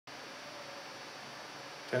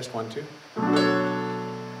Test 1, 2.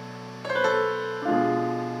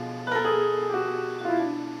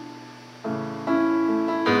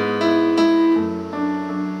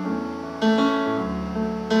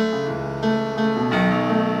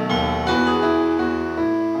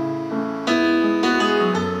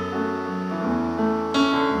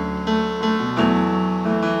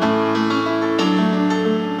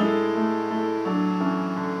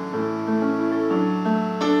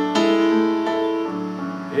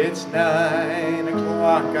 It's 9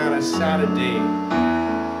 o'clock on a Saturday.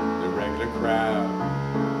 The regular crowd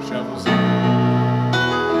shuffles in.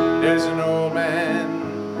 There's an old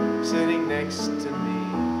man sitting next to me,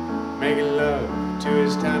 making love to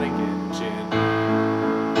his tonic and gin.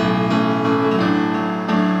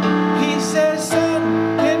 He says,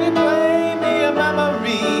 "Son, can you play me a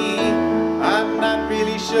memory? I'm not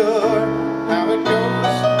really sure how it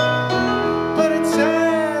goes, but it's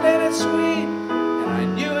sad and it's sweet, and I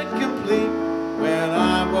knew it complete when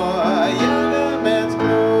I wore a younger man's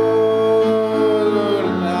clothes."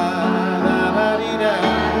 La la la dee da,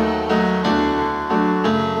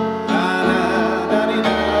 la la da dee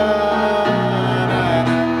da, da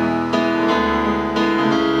da.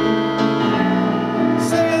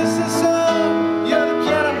 Sing us a song, you're the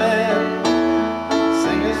piano man.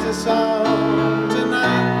 Sing us a song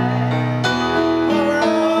tonight. We're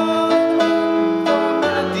all in the mood for a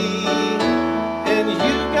melody, and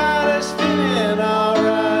you got us feeling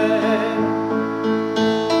alright.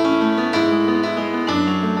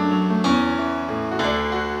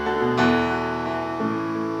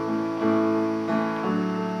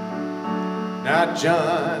 Now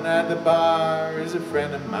John at the bar is a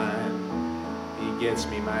friend of mine. He gets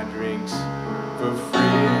me my drinks for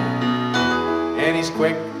free, and he's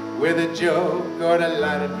quick with a joke or to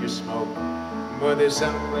light up your smoke, but there's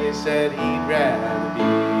someplace that he'd rather be.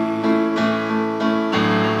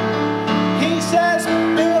 He says,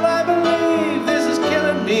 "Bill, I believe this is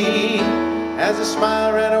killing me," as a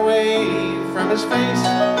smile ran away from his face.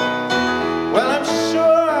 "Well, I'm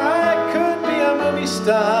sure I could be a movie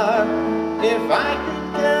star if I could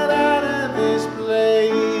get out of this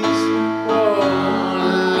place." Oh,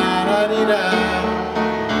 la da dee da,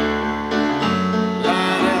 la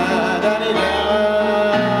da dee da,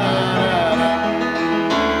 da.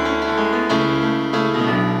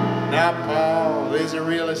 Now Paul is a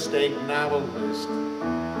real estate novelist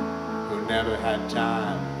who never had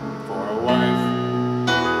time for a wife,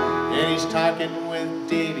 and he's talking with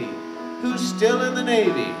Davy, who's still in the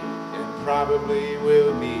Navy and probably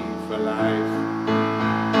will be for life.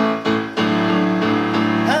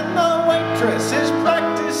 And the waitress is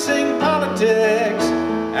practicing politics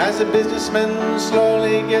as the businessmen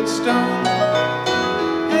slowly get stoned,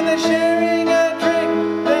 and they're sharing a drink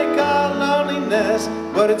they call loneliness,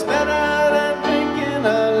 but it's better than drinking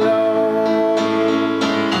alone.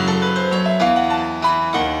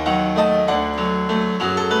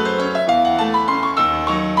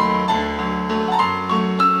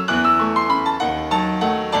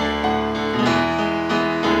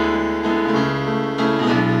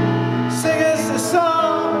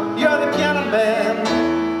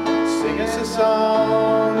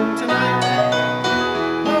 Song tonight.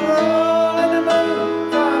 Well, we're all in the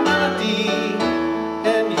mood for a melody,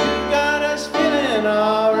 and you got us feeling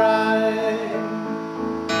alright.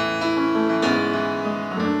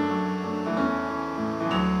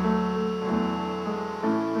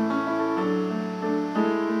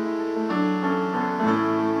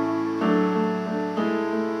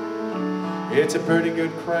 It's a pretty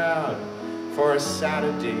good crowd for a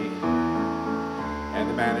Saturday, and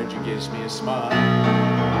the manager gives me a smile,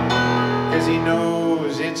 'cause he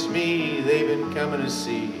knows it's me they've been coming to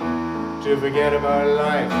see, to forget about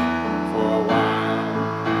life for a while.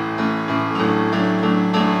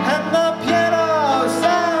 And the piano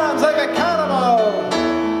sounds like a carnival,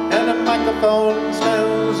 and the microphone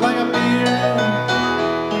smells like a beer,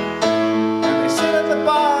 and they sit at the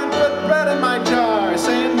bar and put bread in my jar,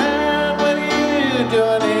 saying, "Man, what are you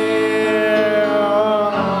doing here?"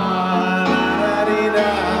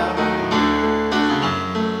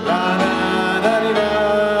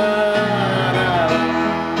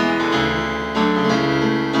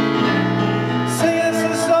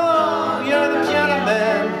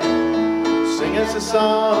 It's a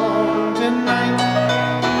song tonight.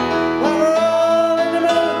 Well, we're all in the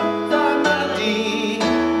mood for a melody,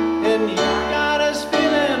 and you got us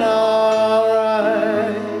feeling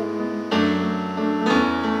alright.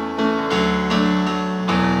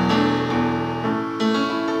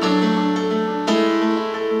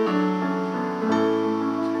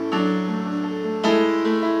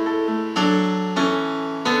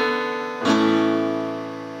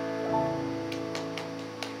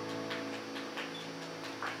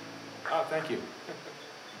 Oh, thank you.